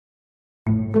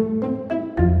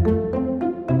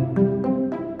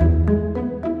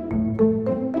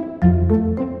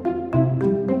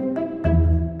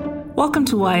Welcome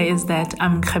to Why Is That?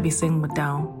 I'm Khabiseng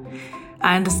Mutau.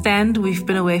 I understand we've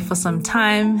been away for some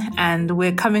time and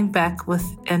we're coming back with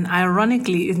an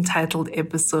ironically entitled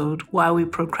episode, Why We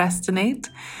Procrastinate.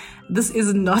 This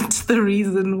is not the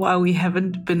reason why we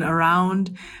haven't been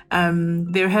around.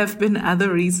 There have been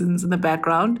other reasons in the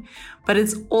background, but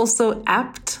it's also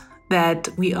apt that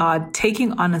we are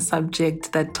taking on a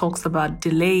subject that talks about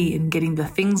delay in getting the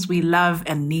things we love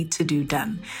and need to do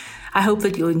done. I hope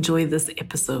that you'll enjoy this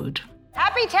episode.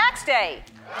 Happy Tax Day!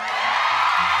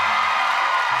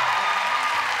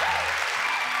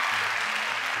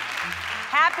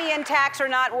 Happy and tax are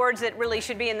not words that really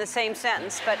should be in the same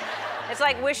sentence, but it's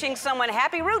like wishing someone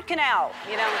happy root canal,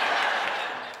 you know?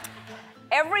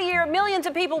 Every year, millions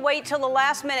of people wait till the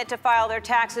last minute to file their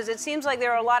taxes. It seems like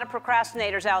there are a lot of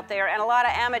procrastinators out there and a lot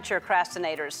of amateur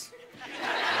procrastinators.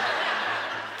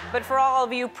 But for all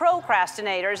of you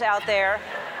procrastinators out there,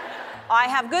 I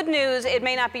have good news. It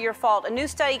may not be your fault. A new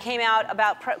study came out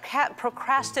about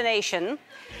procrastination.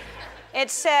 It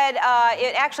said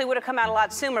it actually would have come out a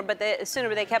lot sooner, but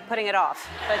they kept putting it off.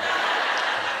 But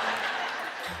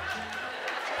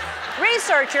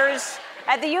researchers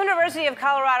at the University of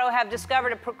Colorado have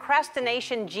discovered a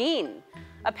procrastination gene.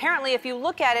 Apparently, if you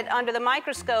look at it under the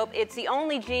microscope, it's the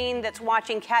only gene that's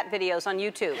watching cat videos on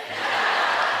YouTube.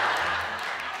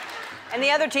 And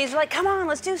the other genes are like, come on,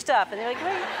 let's do stuff. And they're like,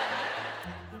 wait.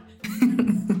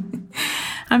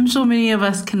 I'm sure many of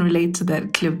us can relate to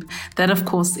that clip. That, of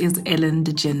course, is Ellen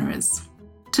DeGeneres.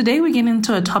 Today, we get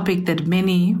into a topic that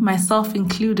many, myself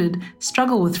included,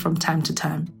 struggle with from time to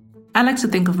time. I like to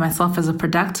think of myself as a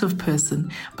productive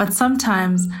person, but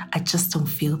sometimes I just don't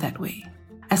feel that way.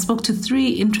 I spoke to 3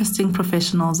 interesting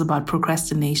professionals about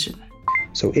procrastination.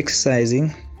 So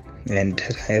exercising and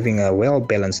having a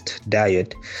well-balanced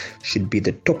diet should be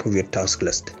the top of your task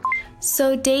list.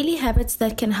 So daily habits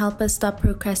that can help us stop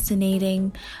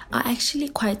procrastinating are actually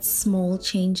quite small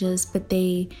changes, but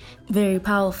they very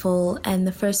powerful. And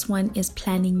the first one is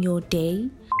planning your day.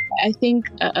 I think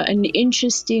an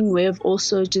interesting way of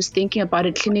also just thinking about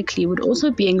it clinically would also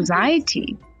be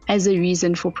anxiety as a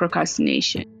reason for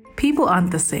procrastination. People aren't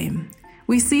the same.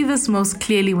 We see this most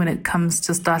clearly when it comes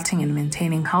to starting and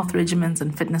maintaining health regimens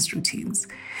and fitness routines.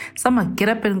 Some are get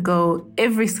up and go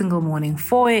every single morning,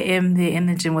 4 a.m., they're in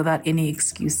the gym without any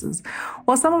excuses.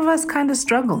 While some of us kind of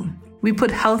struggle. We put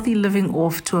healthy living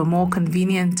off to a more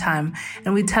convenient time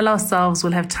and we tell ourselves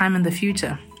we'll have time in the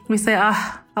future. We say,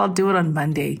 I'll do it on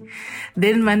Monday.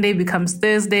 Then Monday becomes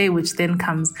Thursday, which then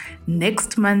comes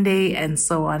next Monday, and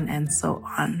so on and so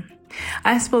on.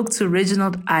 I spoke to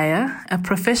Reginald Iyer, a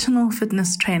professional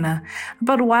fitness trainer,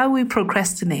 about why we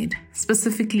procrastinate,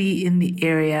 specifically in the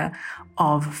area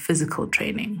of physical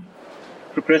training.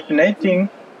 Procrastinating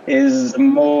is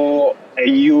more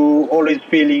you always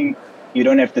feeling you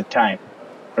don't have the time,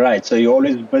 right? So you're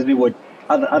always busy with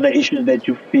other issues that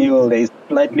you feel is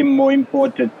slightly more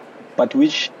important, but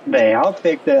which the health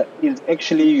factor is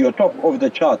actually your top of the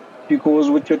chart. Because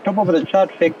with your top of the chart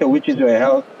factor, which is your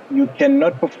health, you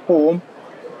cannot perform,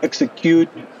 execute,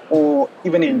 or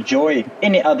even enjoy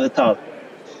any other task.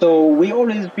 So we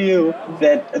always feel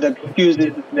that the excuse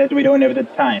is that we don't have the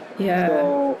time. Yeah.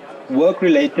 So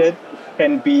work-related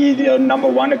can be the number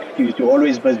one excuse. You're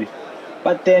always busy.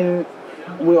 But then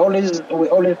we always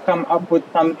come up with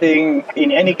something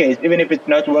in any case, even if it's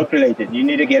not work-related. You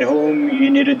need to get home, you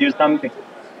need to do something.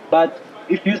 But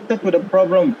if you sit with a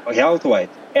problem health-wise,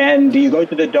 and you go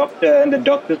to the doctor and the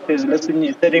doctor says, listen,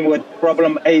 you're sitting with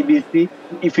problem A, B, C.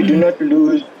 If you do not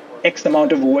lose X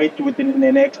amount of weight within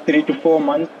the next 3 to 4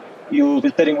 months, you'll be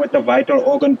sitting with a vital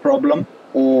organ problem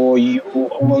or you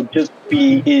will just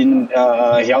be in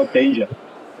health danger.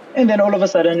 And then all of a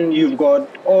sudden you've got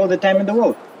all the time in the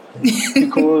world.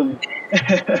 because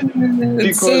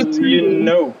you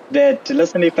know that,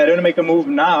 listen, if I don't make a move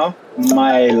now,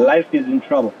 my life is in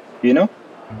trouble, you know?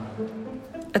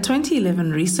 A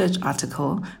 2011 research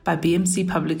article by BMC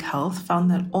Public Health found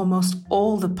that almost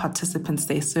all the participants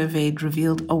they surveyed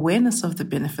revealed awareness of the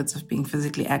benefits of being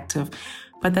physically active,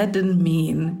 but that didn't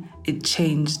mean it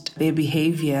changed their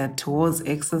behavior towards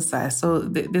exercise. So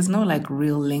there's no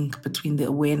real link between the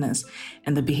awareness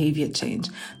and the behavior change.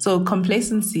 So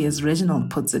complacency, as Reginald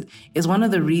puts it, is one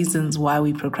of the reasons why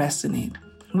we procrastinate.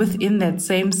 Within that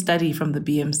same study from the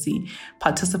BMC,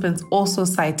 participants also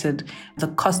cited the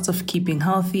cost of keeping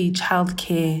healthy,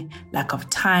 childcare, lack of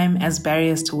time as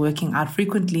barriers to working out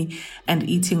frequently and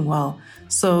eating well.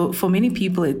 So for many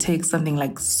people, it takes something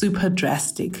super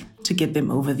drastic to get them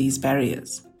over these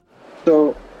barriers.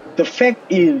 So the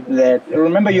fact is that,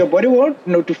 remember, your body won't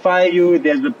notify you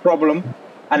there's a problem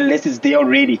unless it's there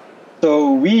already.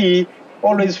 So we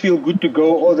always feel good to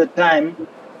go all the time.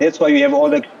 That's why you have all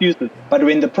the excuses. But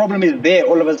when the problem is there,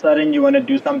 all of a sudden you want to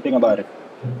do something about it.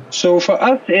 So for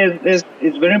us,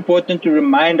 it's very important to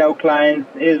remind our clients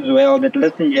as well that,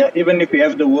 listen, yeah, even if you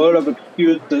have the world of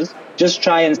excuses, just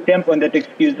try and stamp on that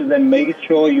excuses and make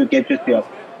sure you get yourself.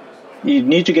 You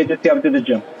need to get yourself to the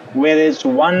gym. Whether it's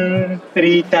 1,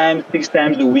 3 times, 6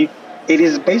 times a week, it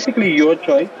is basically your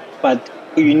choice, but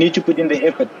you need to put in the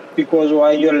effort, because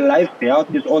while your life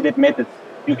health is all that matters.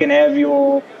 You can have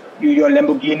your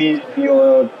Lamborghinis,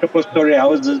 your triple story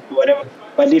houses, whatever.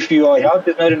 But if your health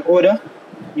is not in order,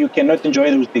 you cannot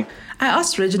enjoy those things. I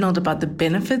asked Reginald about the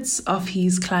benefits of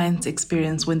his clients'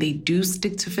 experience when they do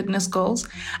stick to fitness goals.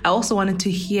 I also wanted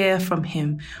to hear from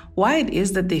him why it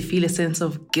is that they feel a sense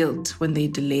of guilt when they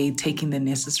delay taking the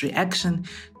necessary action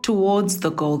towards the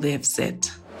goal they have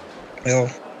set. Well,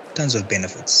 tons of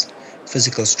benefits.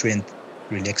 Physical strength,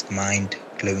 relaxed mind,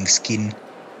 glowing skin,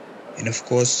 and of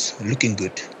course, looking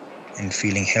good and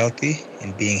feeling healthy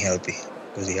and being healthy,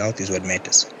 because the health is what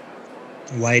matters.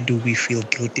 Why do we feel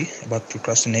guilty about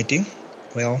procrastinating?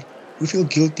 Well, we feel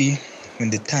guilty when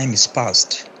the time is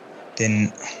past.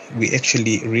 Then we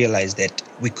actually realize that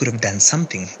we could have done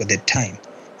something with that time.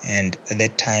 And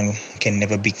that time can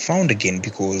never be found again,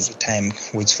 because time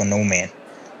waits for no man.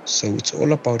 So it's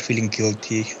all about feeling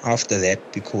guilty after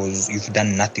that, because you've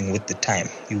done nothing with the time.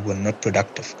 You were not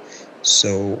productive.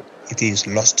 So it is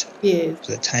lost. Yes.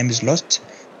 So the time is lost,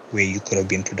 where you could have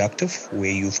been productive,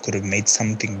 where you could have made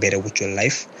something better with your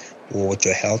life or with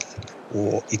your health,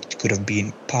 or it could have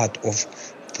been part of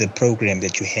the program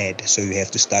that you had. So you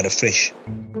have to start afresh.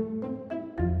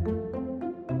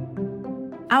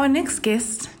 Our next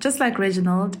guest, just like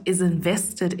Reginald, is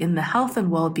invested in the health and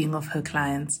well-being of her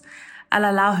clients. I'll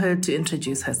allow her to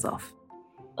introduce herself.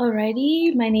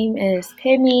 Alrighty, my name is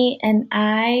Kemi and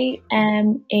I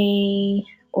am a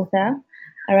author.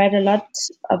 I write a lot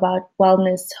about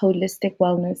wellness, holistic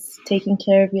wellness, taking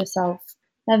care of yourself,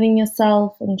 loving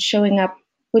yourself, and showing up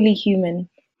fully human.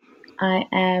 I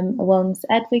am a wellness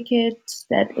advocate.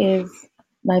 That is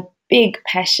my big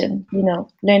passion,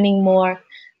 learning more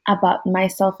about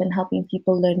myself and helping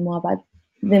people learn more about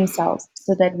themselves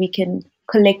so that we can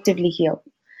collectively heal.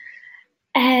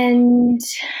 And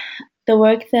the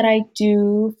work that I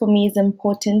do for me is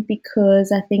important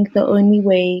because I think the only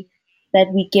way that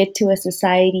we get to a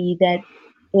society that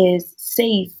is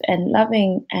safe and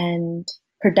loving and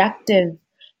productive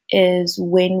is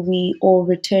when we all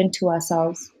return to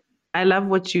ourselves. I love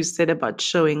what you said about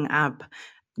showing up,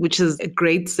 which is a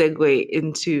great segue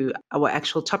into our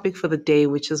actual topic for the day,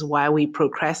 which is why we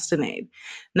procrastinate.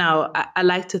 Now, I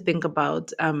like to think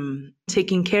about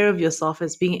taking care of yourself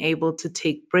as being able to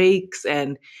take breaks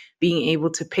and being able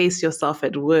to pace yourself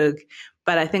at work.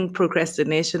 But I think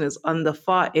procrastination is on the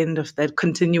far end of that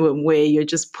continuum where you're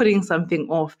just putting something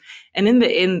off and in the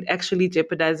end actually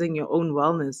jeopardizing your own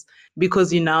wellness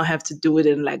because you now have to do it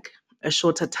in like a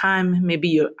shorter time. Maybe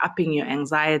you're upping your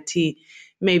anxiety.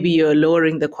 Maybe you're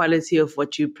lowering the quality of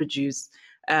what you produce.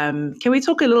 Can we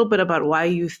talk a little bit about why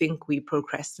you think we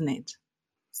procrastinate?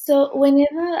 So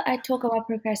whenever I talk about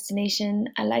procrastination,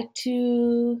 I like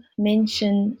to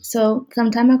mention, so some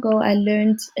time ago, I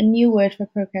learned a new word for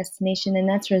procrastination, and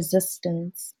that's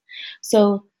resistance.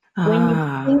 So when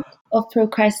you think of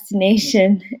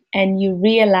procrastination and you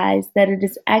realize that it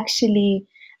is actually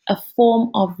a form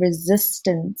of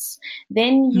resistance,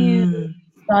 then you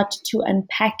start to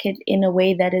unpack it in a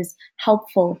way that is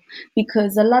helpful,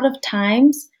 because a lot of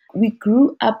times we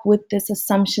grew up with this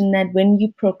assumption that when you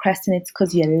procrastinate, it's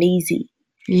because you're lazy.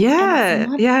 Yeah,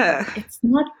 It's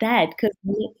not that, because,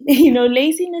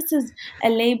 laziness is a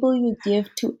label you give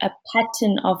to a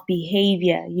pattern of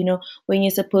behavior. When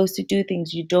you're supposed to do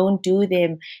things, you don't do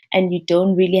them and you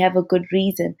don't really have a good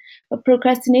reason. But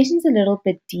procrastination is a little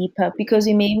bit deeper because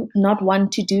we may not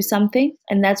want to do something,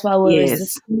 and that's why we're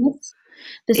resisting it.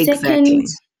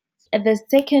 The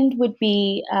second would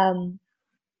be,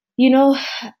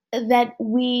 that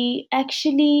we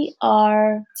actually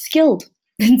are skilled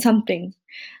in something.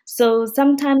 So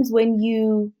sometimes when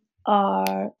you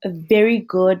are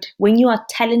when you are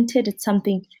talented at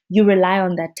something, you rely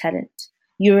on that talent.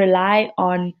 You rely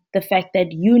on the fact that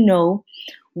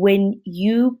when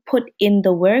you put in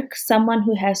the work, someone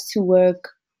who has to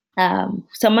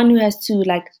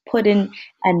put in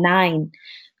a 9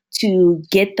 to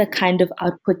get the kind of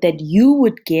output that you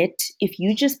would get if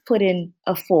you just put in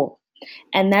a 4.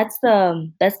 And that's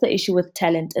the issue with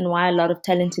talent, and why a lot of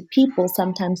talented people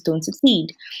sometimes don't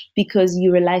succeed, because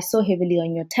you rely so heavily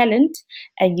on your talent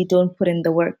and you don't put in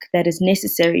the work that is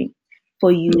necessary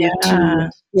for you to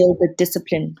feel the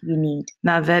discipline you need.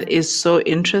 Now, that is so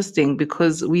interesting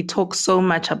because we talk so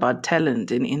much about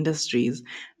talent in industries.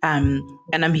 And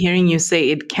I'm hearing you say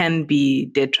it can be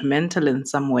detrimental in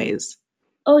some ways.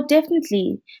 Oh,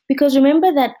 definitely. Because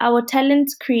remember that our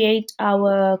talents create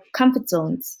our comfort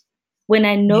zones. When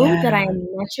I know that I am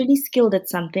naturally skilled at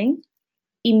something,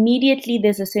 immediately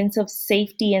there's a sense of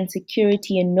safety and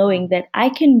security in knowing that I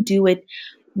can do it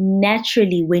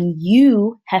naturally when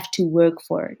you have to work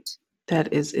for it.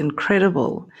 That is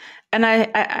incredible. And I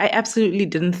absolutely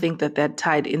didn't think that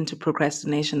tied into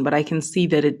procrastination, but I can see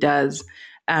that it does.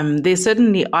 There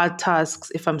certainly are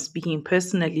tasks, if I'm speaking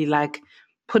personally, like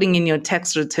putting in your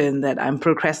tax return, that I'm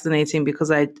procrastinating because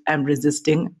I'm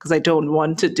resisting, because I don't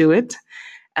want to do it.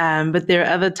 But there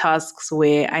are other tasks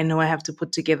where I know I have to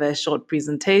put together a short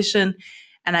presentation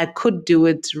and I could do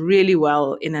it really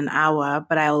well in an hour,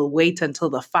 but I'll wait until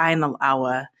the final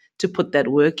hour to put that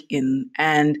work in.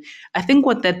 And I think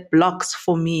what that blocks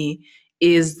for me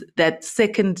is that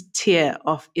second tier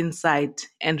of insight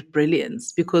and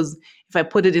brilliance, because if I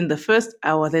put it in the first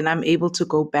hour, then I'm able to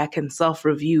go back and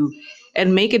self-review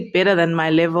and make it better than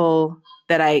my level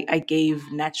that I gave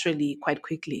naturally quite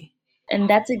quickly. And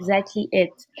that's exactly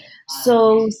it.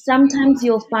 So sometimes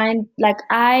you'll find, like,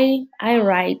 I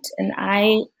write and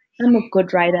I'm a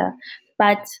good writer,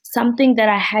 but something that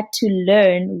I had to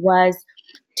learn was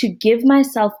to give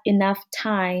myself enough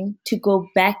time to go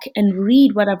back and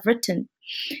read what I've written.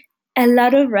 A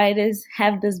lot of writers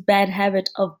have this bad habit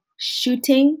of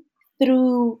shooting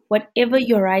through whatever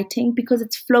you're writing because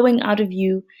it's flowing out of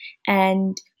you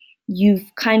and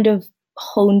you've kind of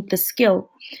honed the skill.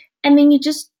 And then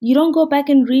you don't go back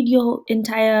and read your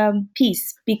entire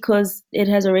piece because it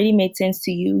has already made sense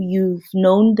to you. You've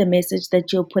known the message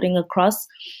that you're putting across.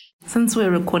 Since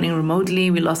we're recording remotely,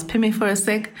 we lost Pimi for a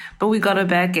sec, but we got her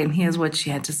back and here's what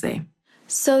she had to say.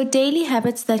 So daily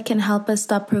habits that can help us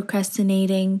stop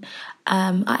procrastinating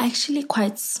are actually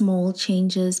quite small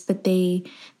changes, but they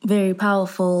very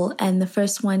powerful. And the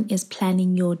first one is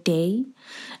planning your day.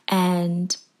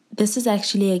 And this is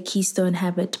actually a keystone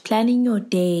habit. Planning your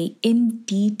day in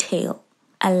detail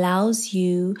allows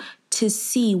you to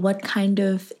see what kind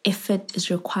of effort is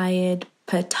required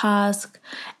per task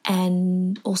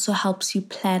and also helps you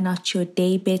plan out your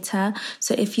day better.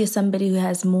 So if you're somebody who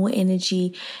has more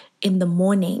energy in the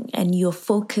morning and your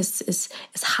focus is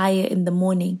higher in the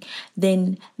morning,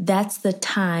 then that's the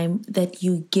time that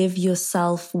you give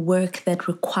yourself work that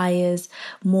requires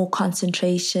more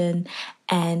concentration,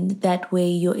 and that way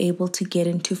you're able to get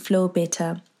into flow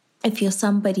better. If you're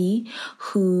somebody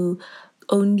who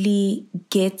only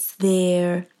gets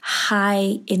their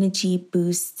high energy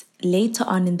boost later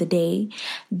on in the day,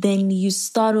 then you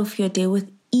start off your day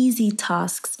with easy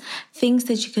tasks, things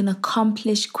that you can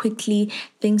accomplish quickly,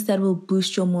 things that will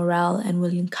boost your morale and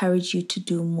will encourage you to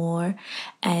do more.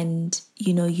 And,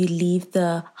 you leave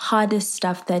the hardest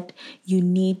stuff that you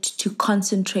need to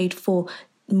concentrate for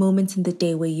moments in the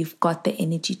day where you've got the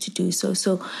energy to do so.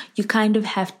 So you kind of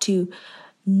have to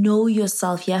know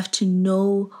yourself. You have to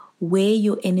know where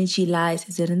your energy lies.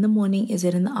 Is it in the morning? Is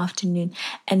it in the afternoon?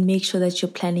 And make sure that you're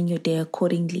planning your day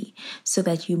accordingly so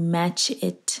that you match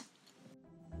it.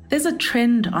 There's a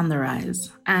trend on the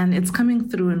rise, and it's coming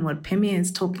through in what Pemi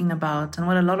is talking about and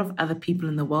what a lot of other people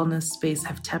in the wellness space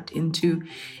have tapped into,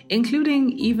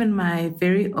 including even my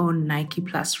very own Nike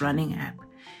Plus running app.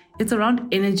 It's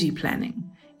around energy planning.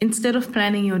 Instead of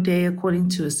planning your day according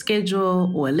to a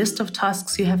schedule or a list of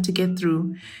tasks you have to get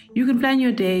through, you can plan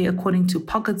your day according to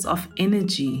pockets of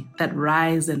energy that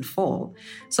rise and fall.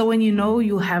 So when you know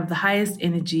you'll have the highest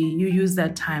energy, you use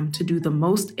that time to do the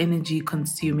most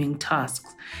energy-consuming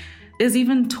tasks. There's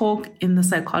even talk in the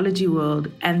psychology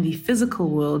world and the physical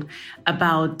world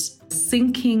about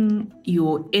syncing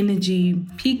your energy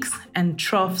peaks and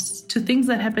troughs to things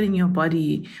that happen in your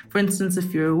body. For instance,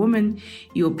 if you're a woman,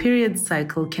 your period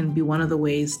cycle can be one of the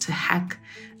ways to hack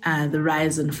the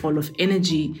rise and fall of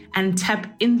energy and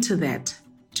tap into that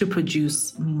to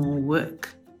produce more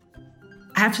work.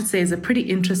 I have to say it's a pretty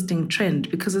interesting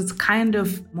trend because it's kind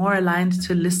of more aligned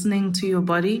to listening to your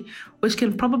body, which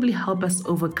can probably help us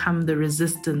overcome the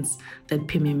resistance that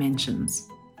Pimi mentions.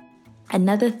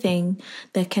 Another thing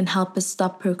that can help us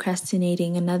stop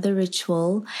procrastinating, another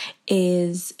ritual,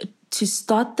 is to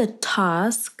start the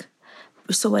task.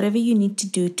 So whatever you need to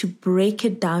do, to break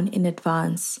it down in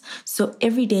advance. So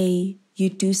every day you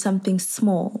do something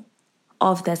small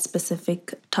of that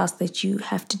specific task that you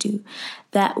have to do.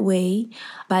 That way,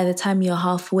 by the time you're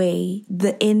halfway,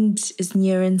 the end is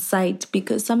near in sight,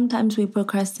 because sometimes we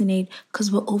procrastinate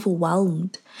because we're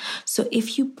overwhelmed. So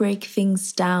if you break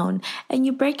things down, and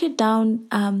you break it down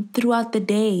throughout the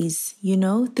days,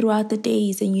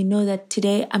 and you know that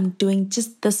today I'm doing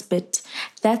just this bit,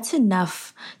 that's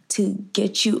enough to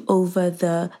get you over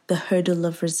the hurdle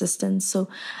of resistance. So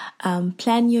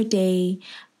plan your day,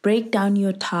 break down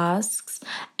your tasks,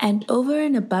 and over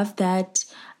and above that,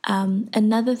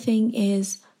 another thing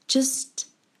is just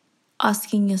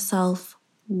asking yourself,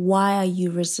 why are you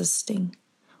resisting?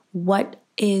 What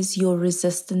is your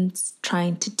resistance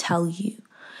trying to tell you?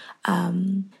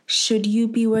 Should you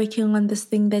be working on this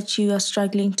thing that you are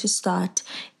struggling to start?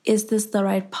 Is this the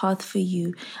right path for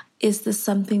you? Is this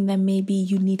something that maybe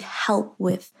you need help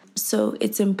with? So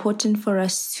it's important for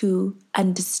us to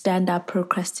understand our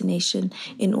procrastination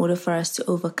in order for us to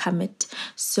overcome it.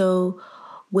 So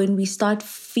when we start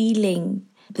feeling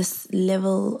this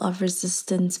level of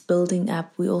resistance building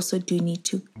up, we also do need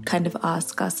to kind of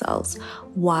ask ourselves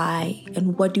why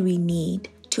and what do we need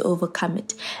to overcome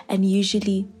it. And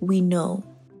usually we know.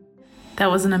 That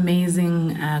was an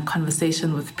amazing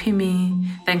conversation with Phemi.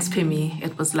 Thanks, Phemi.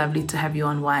 It was lovely to have you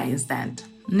on Why Is That?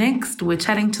 Next, we're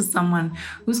chatting to someone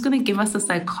who's going to give us a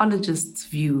psychologist's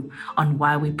view on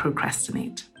why we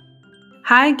procrastinate.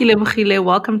 Hi, Gilebogile.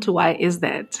 Welcome to Why Is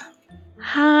That?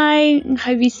 Hi,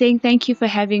 Haviseng. Thank you for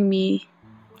having me.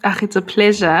 It's a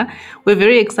pleasure. We're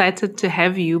very excited to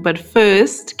have you. But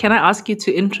first, can I ask you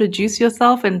to introduce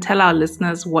yourself and tell our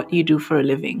listeners what you do for a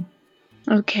living?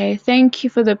 Okay, thank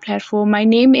you for the platform. My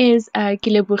name is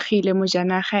Gilebogile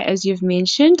Mojanaga, as you've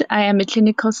mentioned. I am a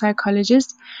clinical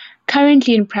psychologist,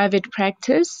 currently in private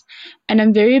practice, and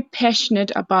I'm very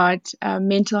passionate about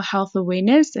mental health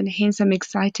awareness, and hence I'm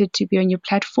excited to be on your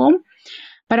platform.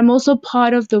 But I'm also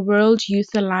part of the World Youth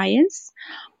Alliance,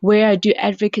 where I do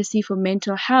advocacy for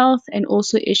mental health and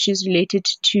also issues related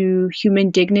to human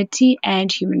dignity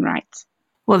and human rights.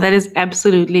 Well, that is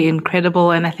absolutely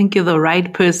incredible. And I think you're the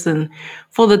right person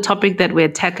for the topic that we're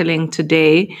tackling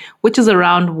today, which is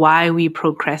around why we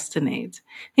procrastinate.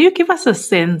 Can you give us a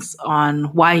sense on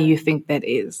why you think that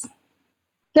is?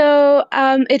 So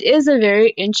it is a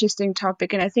very interesting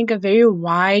topic, and I think a very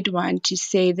wide one, to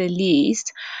say the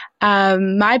least.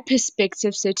 My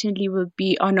perspective certainly will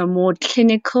be on a more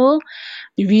clinical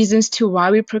reasons to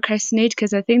why we procrastinate,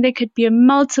 because I think there could be a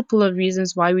multiple of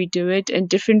reasons why we do it, and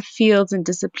different fields and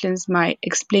disciplines might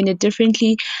explain it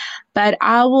differently. But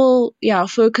I will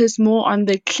focus more on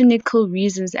the clinical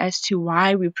reasons as to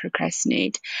why we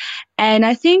procrastinate. And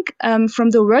I think from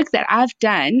the work that I've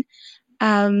done,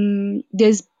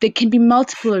 there can be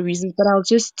multiple reasons, but I'll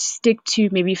just stick to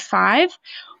maybe 5,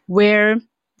 where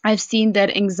I've seen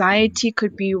that anxiety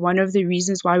could be one of the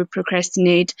reasons why we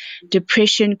procrastinate.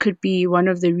 Depression could be one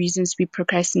of the reasons we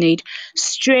procrastinate.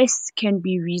 Stress can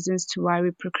be reasons to why we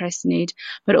procrastinate.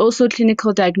 But also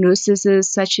clinical diagnoses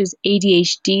such as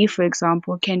ADHD, for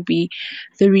example, can be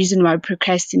the reason why we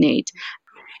procrastinate.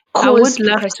 I would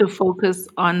love to focus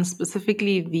on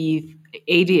specifically the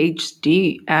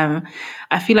ADHD.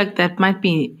 I feel like that might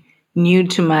be new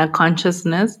to my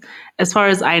consciousness. As far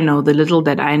as I know, the little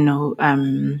that I know,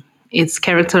 it's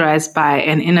characterized by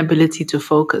an inability to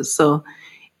focus. So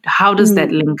how does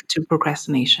that link to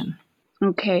procrastination?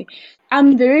 Okay.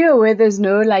 I'm very aware there's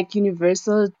no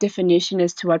universal definition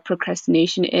as to what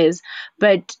procrastination is.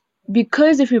 But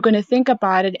because if we're going to think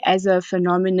about it as a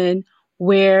phenomenon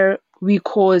where we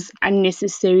cause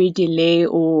unnecessary delay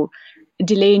or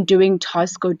delay in doing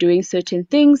tasks or doing certain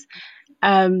things,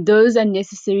 those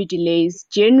unnecessary delays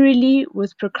generally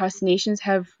with procrastinations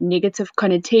have negative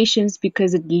connotations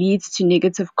because it leads to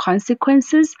negative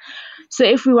consequences. So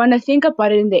if we want to think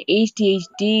about it in the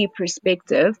ADHD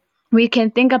perspective, we can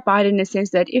think about it in a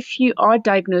sense that if you are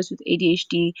diagnosed with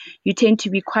ADHD, you tend to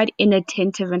be quite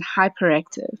inattentive and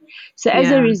hyperactive. So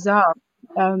as a result,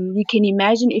 you can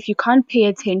imagine if you can't pay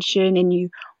attention and you're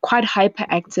quite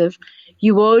hyperactive,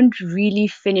 you won't really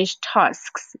finish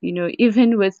tasks.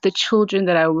 Even with the children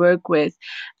that I work with,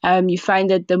 you find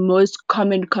that the most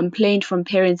common complaint from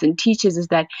parents and teachers is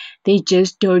that they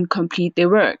just don't complete their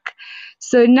work.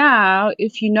 So now,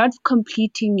 if you're not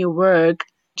completing your work,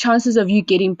 chances of you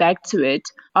getting back to it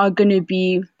are going to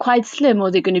be quite slim,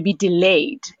 or they're going to be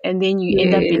delayed. And then you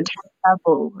end up in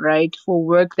trouble, right, for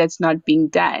work that's not being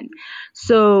done.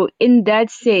 So in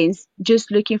that sense,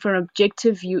 just looking from an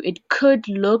objective view, it could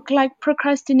look like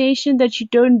procrastination, that you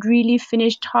don't really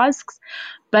finish tasks.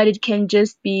 but it can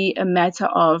just be a matter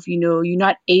of, you're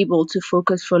not able to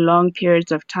focus for long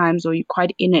periods of times, or you're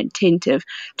quite inattentive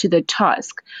to the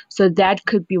task. So that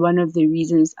could be one of the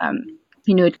reasons,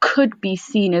 it could be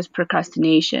seen as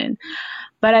procrastination.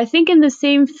 But I think in the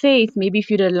same faith, maybe if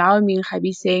you'd allow me,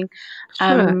 Khabi, saying,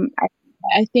 Sure.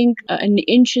 I think an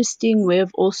interesting way of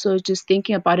also just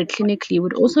thinking about it clinically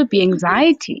would also be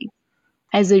anxiety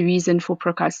as a reason for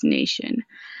procrastination.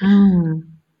 Mm.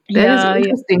 That is Yeah, yeah.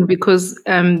 interesting because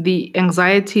the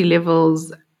anxiety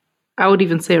levels, I would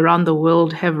even say around the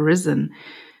world, have risen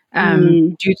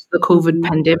Mm, due to the COVID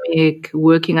pandemic,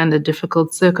 working under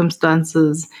difficult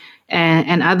circumstances,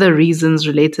 and other reasons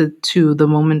related to the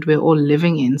moment we're all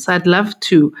living in. So I'd love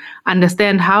to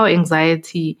understand how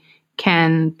anxiety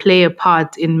can play a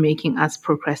part in making us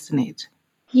procrastinate.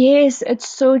 yes, it's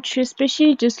so true,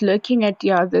 especially just looking at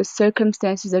the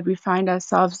circumstances that we find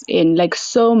ourselves in. Like,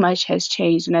 so much has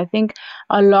changed, and I think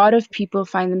a lot of people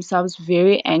find themselves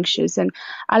very anxious. And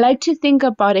I like to think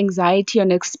about anxiety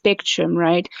on a spectrum,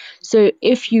 right? So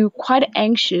if you're quite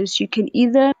anxious, you can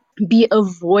either be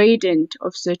avoidant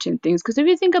of certain things, because if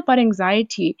you think about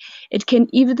anxiety, it can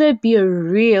either be a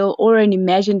real or an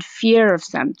imagined fear of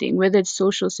something, whether it's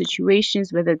social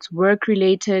situations, whether it's work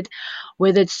related,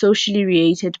 whether it's socially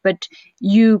related. But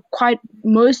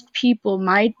most people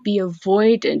might be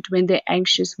avoidant when they're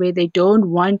anxious, where they don't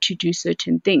want to do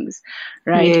certain things,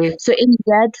 right? Yeah. So in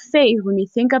that phase, when we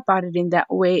think about it in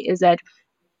that way, is that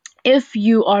if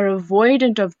you are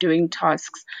avoidant of doing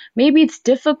tasks, maybe it's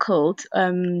difficult,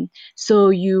 so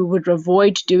you would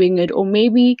avoid doing it, or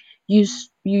maybe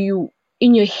you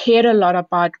in your head a lot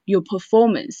about your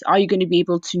performance. Are you going to be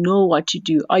able to know what to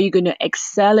do? Are you going to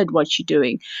excel at what you're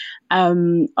doing?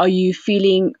 Are you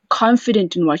feeling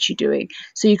confident in what you're doing?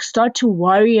 So you start to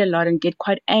worry a lot and get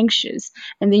quite anxious,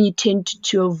 and then you tend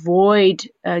to avoid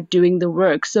doing the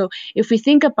work. So if we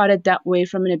think about it that way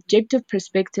from an objective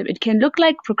perspective, it can look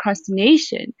like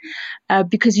procrastination,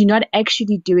 because you're not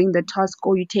actually doing the task,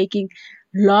 or you're taking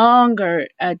longer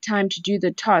time to do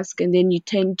the task, and then you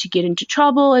tend to get into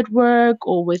trouble at work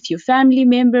or with your family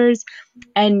members,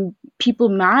 and people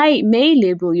may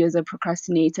label you as a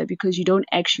procrastinator because you don't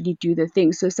actually do the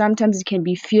thing. So sometimes it can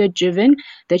be fear driven,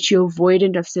 that you're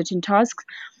avoidant of certain tasks.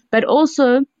 But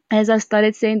also, as I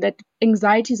started saying, that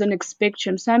anxiety is on a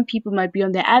spectrum. Some people might be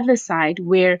on the other side,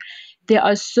 where they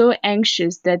are so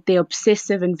anxious that they're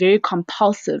obsessive and very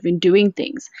compulsive in doing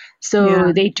things. Yeah.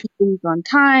 So they do things on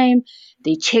time,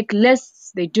 they check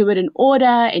lists, they do it in order,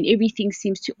 and everything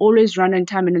seems to always run on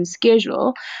time and on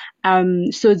schedule.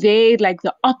 So they're like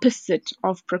the opposite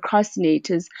of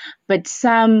procrastinators. But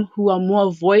some who are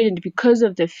more avoidant because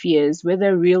of the fears,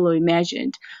 whether real or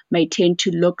imagined, may tend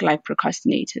to look like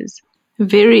procrastinators.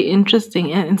 Very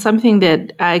interesting. And something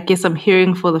that I guess I'm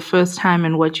hearing for the first time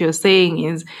in what you're saying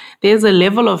is there's a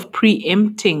level of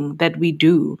preempting that we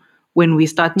do when we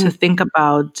start to think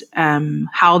about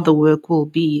how the work will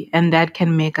be, and that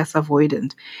can make us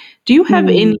avoidant. Do you have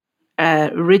Mm-hmm.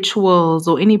 any rituals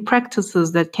or any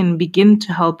practices that can begin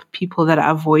to help people that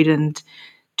are avoidant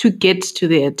to get to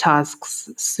their tasks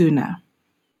sooner?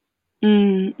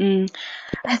 Mm-hmm.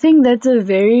 I think that's a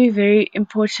very, very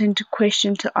important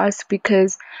question to ask,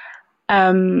 because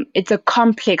it's a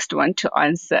complex one to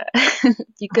answer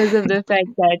because of the fact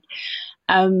that,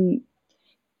 um,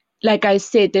 like I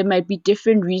said, there might be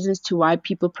different reasons to why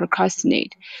people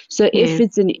procrastinate. So if Yes.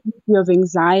 it's an issue of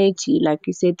anxiety, like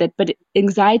you said, but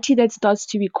anxiety that starts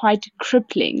to be quite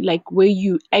crippling, like where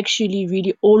you actually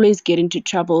really always get into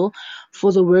trouble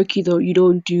for the work you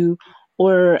don't do,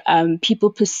 or people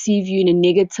perceive you in a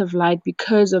negative light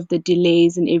because of the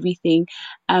delays and everything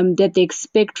that they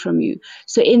expect from you.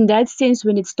 So in that sense,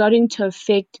 when it's starting to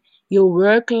affect your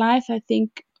work life, I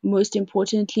think most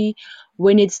importantly,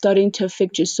 when it's starting to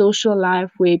affect your social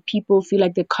life, where people feel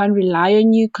like they can't rely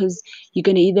on you because you're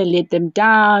going to either let them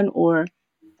down, or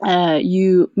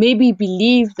you maybe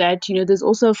believe that, there's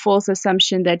also a false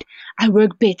assumption that I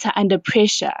work better under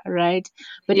pressure, right?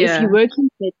 But if Yeah. you work in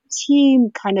a team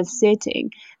kind of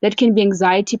setting, that can be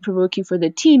anxiety provoking for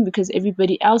the team, because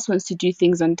everybody else wants to do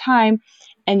things on time.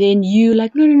 And then you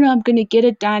like, no, no, no, I'm going to get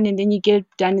it done. And then you get it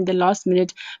done in the last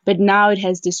minute. But now it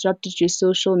has disrupted your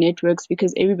social networks,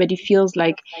 because everybody feels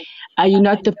like you're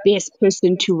not the best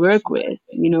person to work with.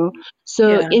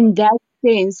 So Yeah. in that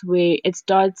sense, where it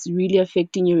starts really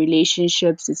affecting your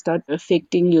relationships, it starts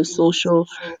affecting your social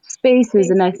spaces,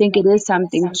 and I think it is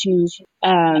something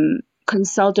to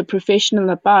consult a professional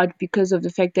about, because of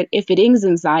the fact that if it is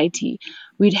anxiety,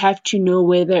 we'd have to know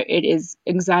whether it is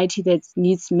anxiety that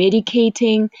needs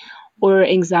medicating, or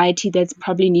anxiety that's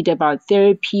probably need about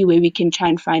therapy, where we can try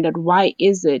and find out why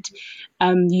is it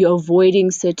you're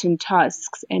avoiding certain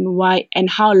tasks, and why and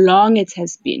how long it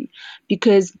has been.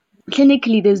 Because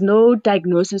clinically, there's no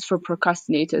diagnosis for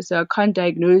procrastinator, so I can't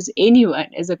diagnose anyone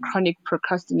as a chronic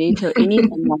procrastinator or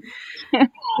anything like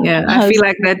Yeah, I feel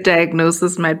like that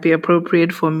diagnosis might be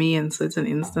appropriate for me in certain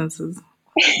instances.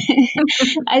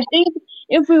 I think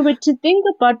if we were to think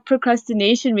about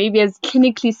procrastination maybe as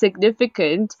clinically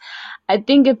significant, I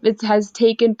think if it has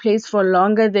taken place for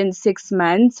longer than 6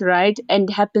 months, right, and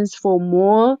happens for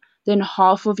more than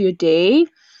half of your day,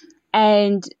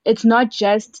 and it's not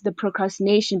just the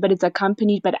procrastination, but it's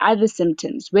accompanied by other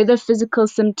symptoms, whether physical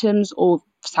symptoms or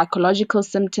psychological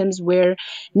symptoms, where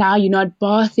now you're not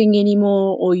bathing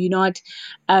anymore, or you're not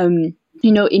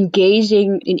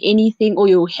engaging in anything, or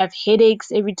you have headaches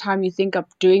every time you think of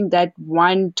doing that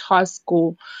one task,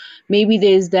 or maybe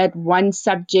there's that one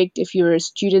subject, if you're a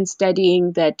student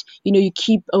studying, that you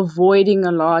keep avoiding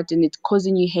a lot and it's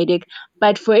causing you headache.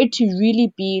 But for it to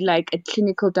really be like a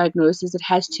clinical diagnosis, it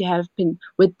has to have been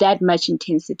with that much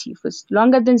intensity for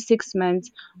longer than 6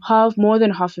 months, more than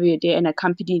half of your day, and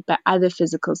accompanied by other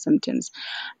physical symptoms.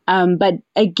 But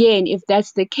again, if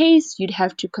that's the case, you'd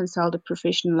have to consult a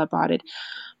professional about it.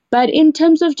 But in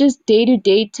terms of just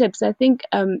day-to-day tips, I think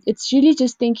it's really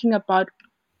just thinking about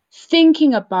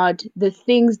the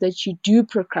things that you do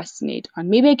procrastinate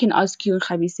on. Maybe I can ask you,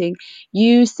 Khabi, saying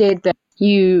you said that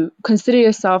you consider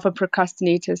yourself a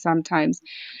procrastinator sometimes.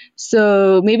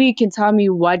 So maybe you can tell me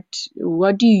what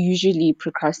do you usually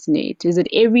procrastinate? Is it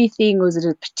everything, or is it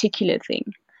a particular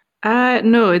thing?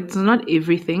 No, it's not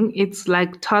everything. It's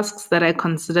like tasks that I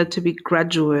consider to be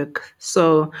grudge work.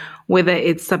 So whether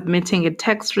it's submitting a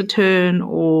tax return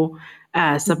or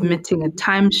submitting a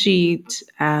timesheet,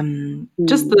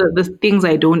 just the things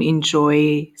I don't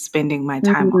enjoy spending my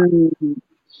time on. Mhm.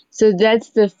 So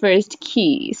that's the first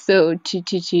key. So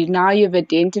to now you've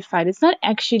identified it's not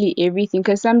actually everything,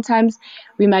 because sometimes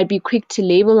we might be quick to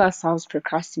label ourselves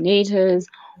procrastinators,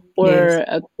 Yes.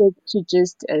 or quick to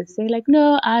just say like,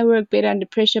 no, I work better under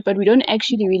pressure, but we don't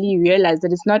actually really realize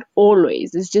that it's not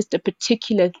always, it's just a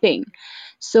particular thing.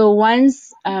 So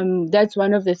once that's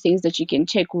one of the things that you can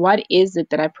check. What is it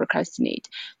that I procrastinate?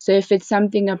 So if it's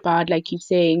something about, like you're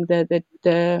saying,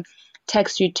 the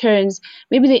tax returns,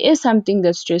 maybe there is something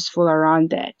that's stressful around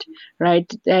that, right?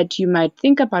 That you might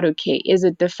think about, okay, is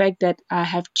it the fact that I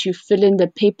have to fill in the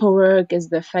paperwork? Is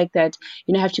the fact that,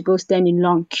 I have to go stand in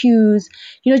long queues?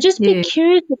 Just be Yeah.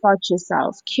 curious about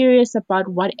yourself, curious about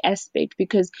what aspect,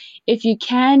 because if you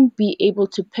can be able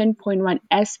to pinpoint one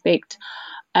aspect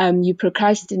you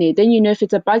procrastinate, then if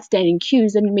it's about standing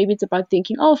queues, then maybe it's about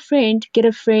thinking, oh, get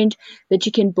a friend that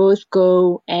you can both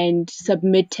go and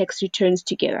submit tax returns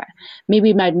together.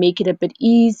 Maybe it might make it a bit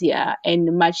easier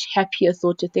and much happier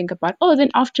thought to think about. Oh, then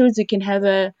afterwards you can have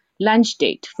a lunch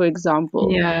date, for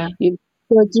example. Yeah.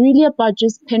 So it's really about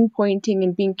just pinpointing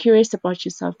and being curious about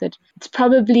yourself, that it's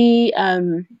probably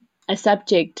a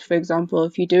subject. For example,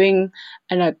 if you're doing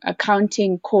an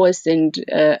accounting course and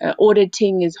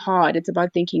auditing is hard, it's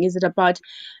about thinking, is it about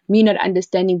me not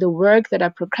understanding the work that I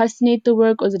procrastinate the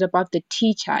work, or is it about the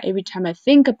teacher? Every time I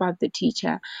think about the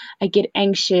teacher, I get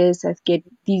anxious, I get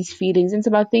these feelings. It's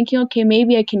about thinking, okay,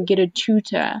 maybe I can get a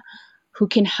tutor who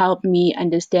can help me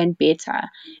understand better,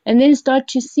 and then start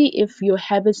to see if your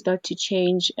habits start to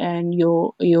change, and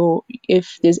your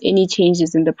if there's any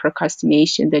changes in the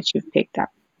procrastination that you've picked up.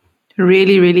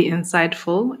 Really, really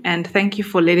insightful. And thank you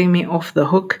for letting me off the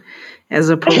hook as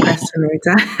a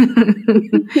procrastinator.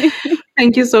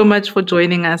 Thank you so much for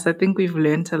joining us. I think we've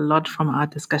learned a lot from our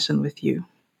discussion with you.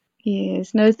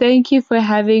 Yes, no, thank you for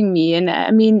having me. And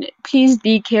I mean, please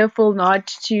be careful not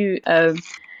to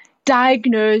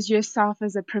diagnose yourself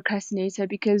as a procrastinator,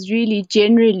 because really,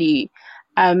 generally,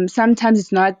 sometimes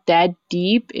it's not that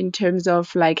deep in terms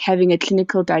of like having a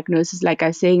clinical diagnosis. Like I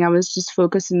was saying, I was just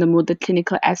focused on the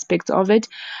clinical aspects of it,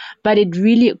 but it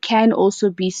really can also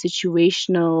be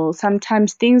situational.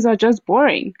 Sometimes things are just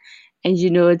boring, and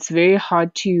it's very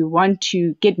hard to want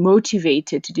to get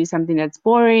motivated to do something that's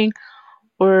boring,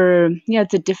 or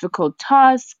it's a difficult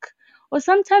task, or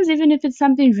sometimes even if it's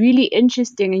something really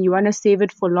interesting and you want to save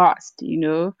it for last.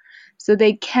 So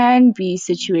they can be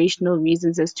situational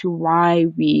reasons as to why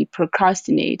we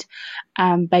procrastinate.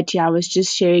 But I was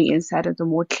just sharing insight of the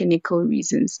more clinical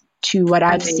reasons to what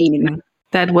I've seen in my. Amazing.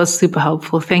 That was super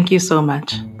helpful. Thank you so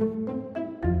much.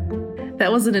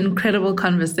 That was an incredible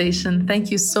conversation. Thank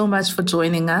you so much for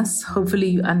joining us. Hopefully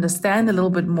you understand a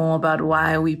little bit more about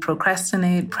why we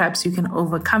procrastinate. Perhaps you can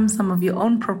overcome some of your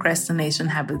own procrastination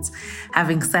habits,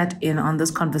 having sat in on this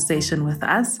conversation with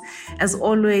us. As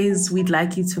always, we'd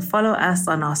like you to follow us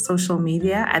on our social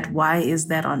media at Why Is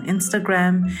That on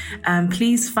Instagram.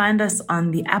 Please find us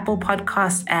on the Apple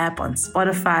Podcast app, on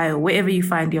Spotify, or wherever you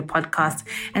find your podcasts.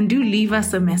 And do leave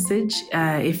us a message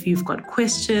if you've got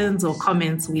questions or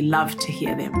comments. We love to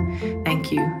hear them.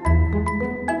 Thank you.